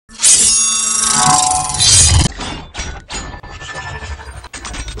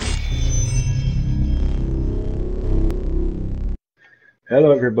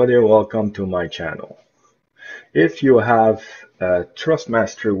Hello everybody, welcome to my channel. If you have a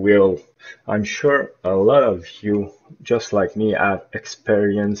Thrustmaster wheel, I'm sure a lot of you, just like me, have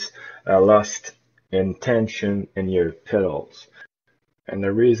experienced a lost in tension in your pedals. And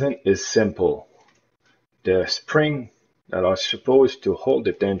the reason is simple. The springs that are supposed to hold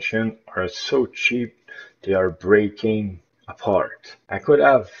the tension are so cheap they are breaking apart. I could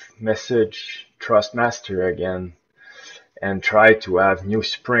have messaged Thrustmaster again and try to have new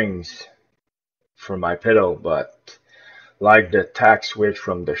springs for my pedal, but like the tach switch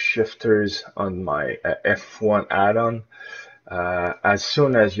from the shifters on my F1 add-on, as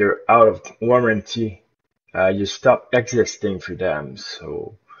soon as you're out of warranty, you stop existing for them.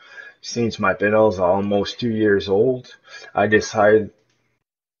 So since my pedals are almost 2 years old, I decided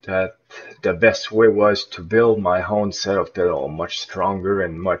that the best way was to build my own set of pedal, much stronger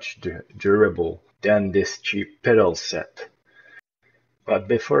and much durable than this cheap pedal set. But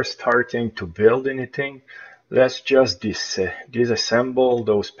before starting to build anything, let's just disassemble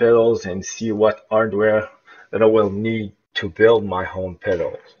those pedals and see what hardware that I will need to build my own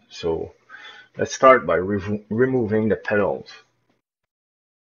pedals. So let's start by removing the pedals.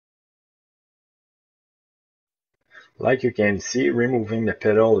 Like you can see, removing the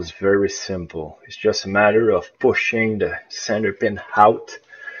pedal is very simple. It's just a matter of pushing the center pin out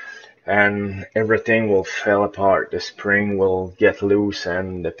and everything will fall apart. The spring will get loose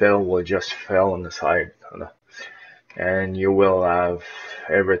and the pedal will just fall on the side. And you will have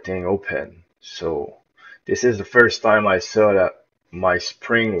everything open. So this is the first time I saw that my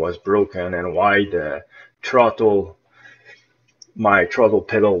spring was broken and why my throttle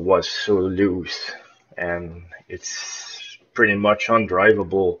pedal was so loose, and it's pretty much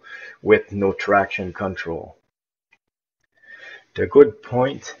undrivable with no traction control. The good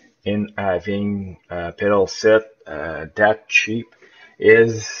point in having a pedal set that cheap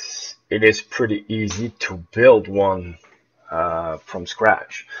is it is pretty easy to build one from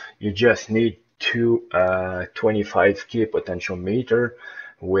scratch. You just need two 25K potentiometer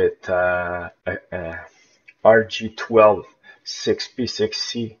with a RG12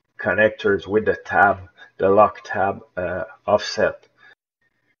 6P6C connectors with the lock tab offset,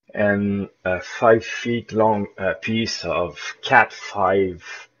 and a 5 feet long piece of Cat5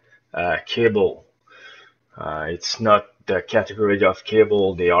 cable. It's not the category of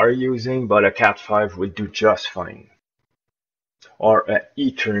cable they are using, but a Cat5 would do just fine. Or an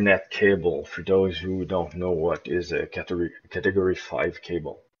Ethernet cable, for those who don't know what is a category 5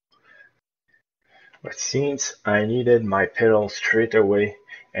 cable. But since I needed my pedal straight away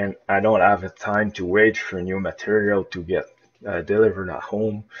and I don't have the time to wait for new material to get delivered at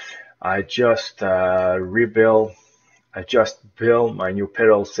home, I just built my new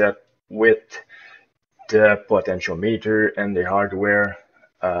pedal set with the potentiometer and the hardware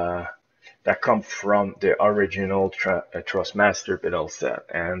that come from the original Thrustmaster pedal set.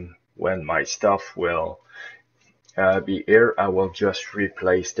 And when my stuff will be here, I will just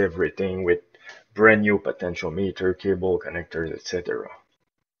replace everything with brand new potentiometer, cable, connectors, etc.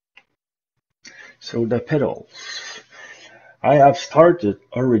 So the pedals. I have started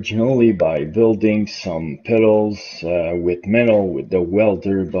originally by building some pedals with metal with the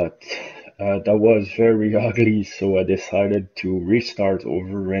welder, but that was very ugly, so I decided to restart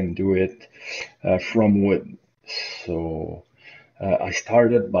over and do it from wood. So I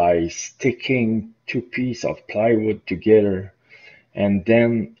started by sticking two pieces of plywood together, and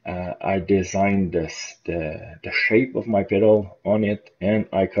then I designed the shape of my pedal on it, and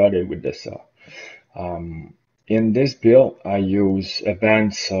I cut it with the saw. In this build, I use a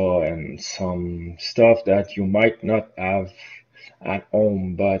bandsaw and some stuff that you might not have at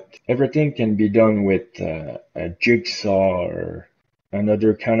home, but everything can be done with a jigsaw or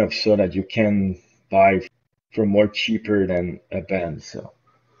another kind of saw that you can buy for more cheaper than a bandsaw.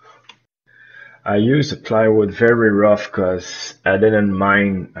 I use the plywood very rough because I didn't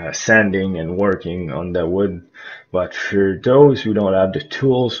mind sanding and working on the wood, but for those who don't have the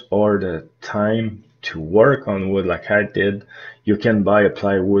tools or the time to work on wood like I did, you can buy a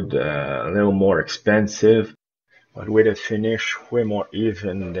plywood a little more expensive, but with a finish way more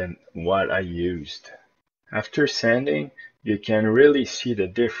even than what I used. After sanding, you can really see the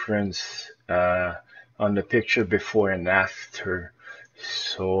difference on the picture before and after.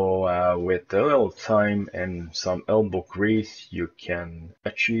 So with a little time and some elbow grease, you can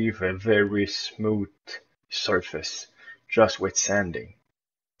achieve a very smooth surface just with sanding.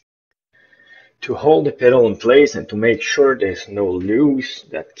 To hold the pedal in place and to make sure there's no loose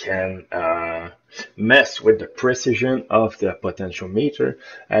that can mess with the precision of the potentiometer,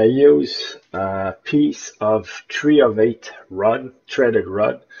 I use a piece of 3/8 rod, threaded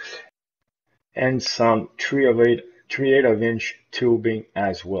rod, and some 3/8 tubing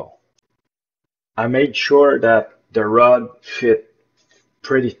as well. I made sure that the rod fit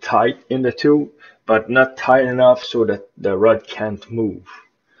pretty tight in the tube, but not tight enough so that the rod can't move.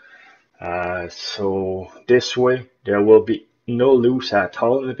 So this way there will be no loose at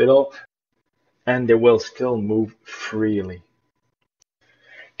all in the pedal, and they will still move freely.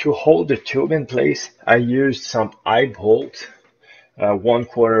 To hold the tube in place, I used some eye bolt,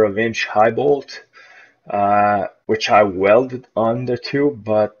 1/4 inch high bolt, which I welded on the tube,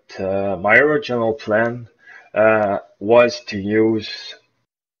 but my original plan was to use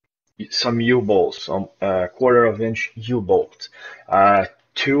some U-bolts, some 1/4 inch U-bolts,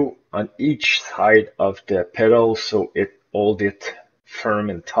 two on each side of the pedal so it hold it firm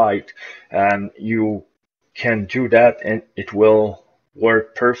and tight, and you can do that and it will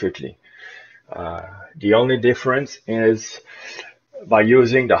work perfectly. The only difference is by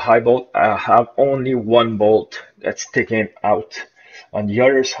using the high bolt, I have only one bolt that's sticking out on the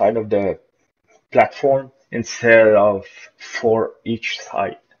other side of the platform instead of four each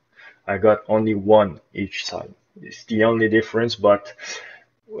side. I got only one each side. It's the only difference, but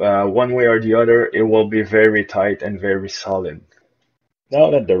one way or the other, it will be very tight and very solid.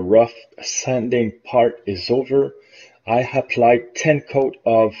 Now that the rough sanding part is over, I applied 10 coat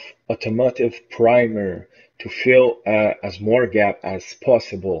of automotive primer to fill as more gap as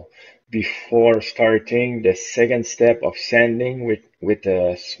possible before starting the second step of sanding with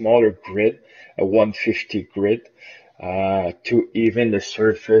a smaller grid, a 150 grid, to even the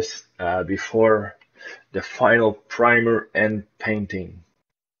surface before the final primer and painting.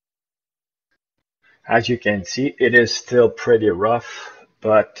 As you can see, it is still pretty rough,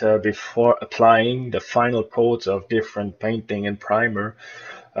 but before applying the final coats of different painting and primer,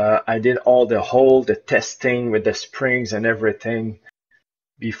 I did all the testing with the springs and everything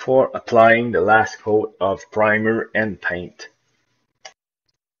before applying the last coat of primer and paint.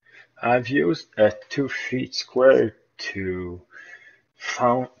 I've used a 2 feet square to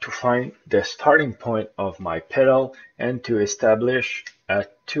find the starting point of my pedal and to establish a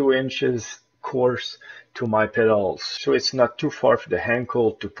 2 inches course to my pedals, so it's not too far for the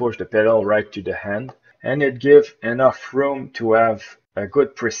ankle to push the pedal right to the hand, and it gives enough room to have a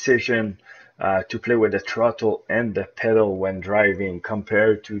good precision to play with the throttle and the pedal when driving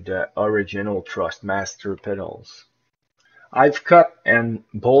compared to the original Thrustmaster pedals. I've cut and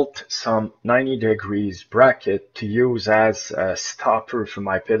bolt some 90 degrees bracket to use as a stopper for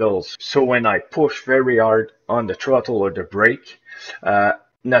my pedals, so when I push very hard on the throttle or the brake,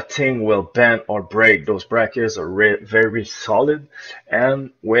 nothing will bend or break. Those brackets are very solid,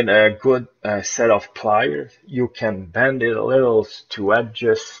 and with a good set of pliers, you can bend it a little to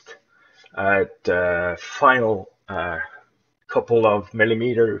adjust the final couple of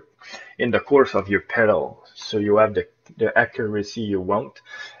millimeters in the course of your pedal, so you have the accuracy you want.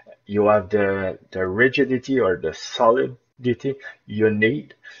 You have the rigidity or the solidity you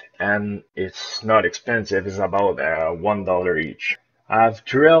need, and it's not expensive. It's about $1 each. I've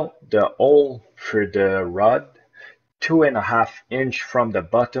drilled the hole for the rod 2.5 inches from the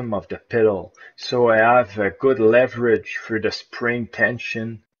bottom of the pedal, so I have a good leverage for the spring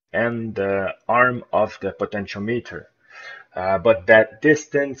tension and the arm of the potentiometer. But that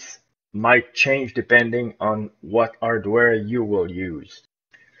distance might change depending on what hardware you will use.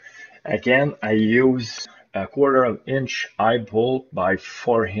 Again, I use a 1/4 inch eye bolt by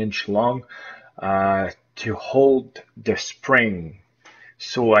 4 inch long to hold the spring,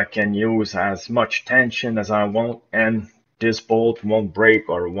 so I can use as much tension as I want, and this bolt won't break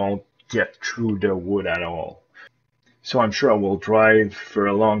or won't get through the wood at all. So I'm sure I will drive for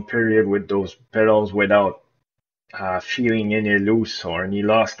a long period with those pedals without feeling any loose or any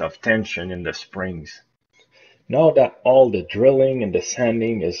loss of tension in the springs. Now that all the drilling and the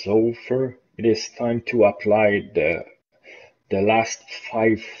sanding is over, it is time to apply the last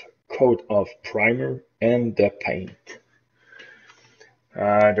 5 coat of primer and the paint.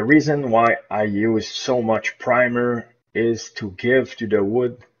 The reason why I use so much primer is to give to the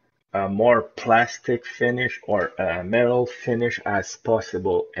wood a more plastic finish or a metal finish as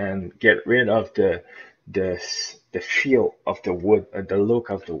possible and get rid of the feel of the wood, the look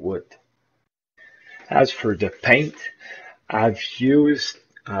of the wood. As for the paint, I've used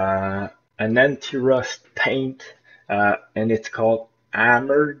an anti-rust paint, and it's called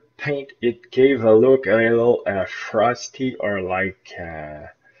hammered paint. It gave a look a little frosty or like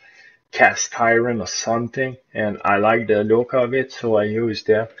cast iron or something, and I like the look of it, so I used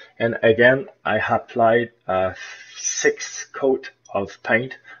that. And again, I applied a 6 coat of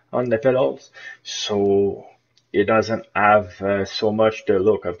paint on the pedals, so it doesn't have so much the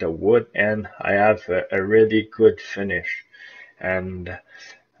look of the wood, and I have a really good finish. And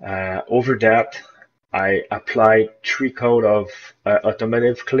over that, I applied 3 coat of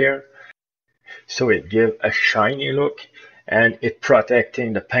automotive clear, so it gives a shiny look and it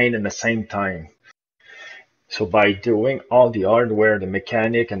protecting the paint at the same time. So by doing all the hardware, the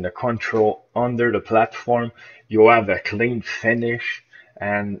mechanic and the control under the platform, you have a clean finish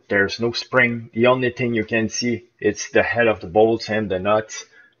and there's no spring. The only thing you can see is the head of the bolts and the nuts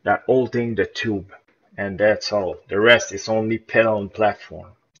that holding the tube, and that's all. The rest is only pedal and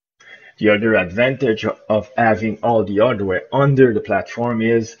platform. The other advantage of having all the hardware under the platform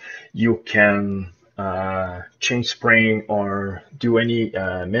is you can change spring or do any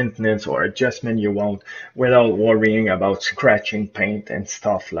maintenance or adjustment you want without worrying about scratching paint and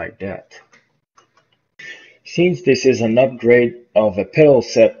stuff like that. Since this is an upgrade of a pedal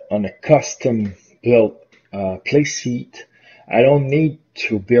set on a custom built play seat, I don't need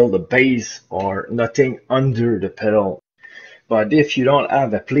to build a base or nothing under the pedal. But if you don't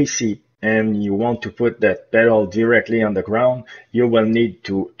have a play seat and you want to put that pedal directly on the ground, you will need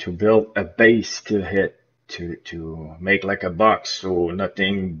to build a base to hit to make like a box so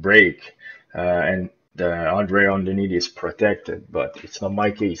nothing break and the hardware underneath is protected. But it's not my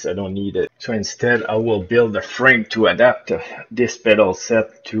case, I don't need it. So instead I will build a frame to adapt this pedal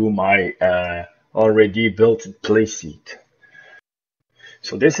set to my already built play seat.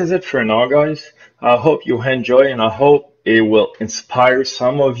 So this is it for now, guys. I hope you enjoy, and I hope it will inspire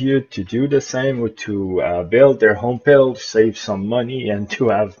some of you to do the same, to build their home pedal, save some money, and to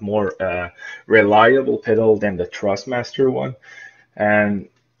have more reliable pedal than the Thrustmaster one, and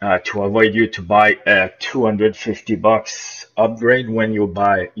to avoid you to buy a $250 upgrade when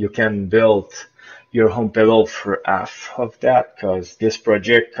you can build your home pedal for half of that, because this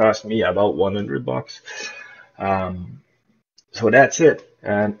project cost me about $100. So that's it.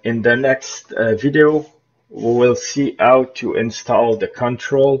 And in the next video, we will see how to install the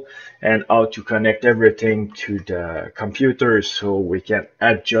control and how to connect everything to the computer so we can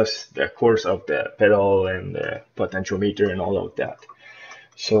adjust the course of the pedal and the potentiometer and all of that.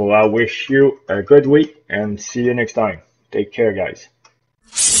 So I wish you a good week and see you next time. Take care, guys.